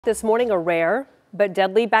This morning, a rare but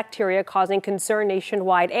deadly bacteria causing concern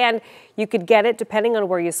nationwide, and you could get it depending on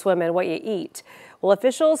where you swim and what you eat. Well,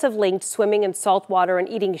 officials have linked swimming in salt water and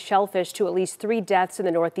eating shellfish to at least 3 deaths in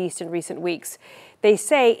the Northeast in recent weeks. They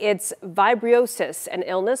say it's vibriosis, an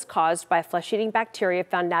illness caused by flesh-eating bacteria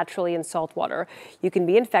found naturally in salt water. You can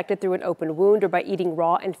be infected through an open wound or by eating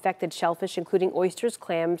raw infected shellfish, including oysters,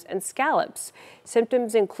 clams, and scallops.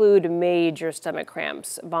 Symptoms include major stomach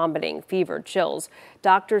cramps, vomiting, fever, chills.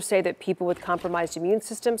 Doctors say that people with compromised immune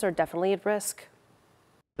systems are definitely at risk.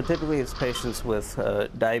 Typically, it's patients with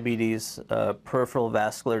diabetes, peripheral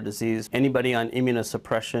vascular disease, anybody on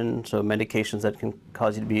immunosuppression, so medications that can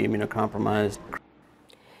cause you to be immunocompromised.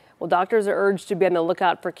 Well, doctors are urged to be on the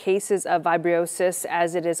lookout for cases of vibriosis,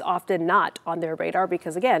 as it is often not on their radar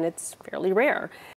because, again, it's fairly rare.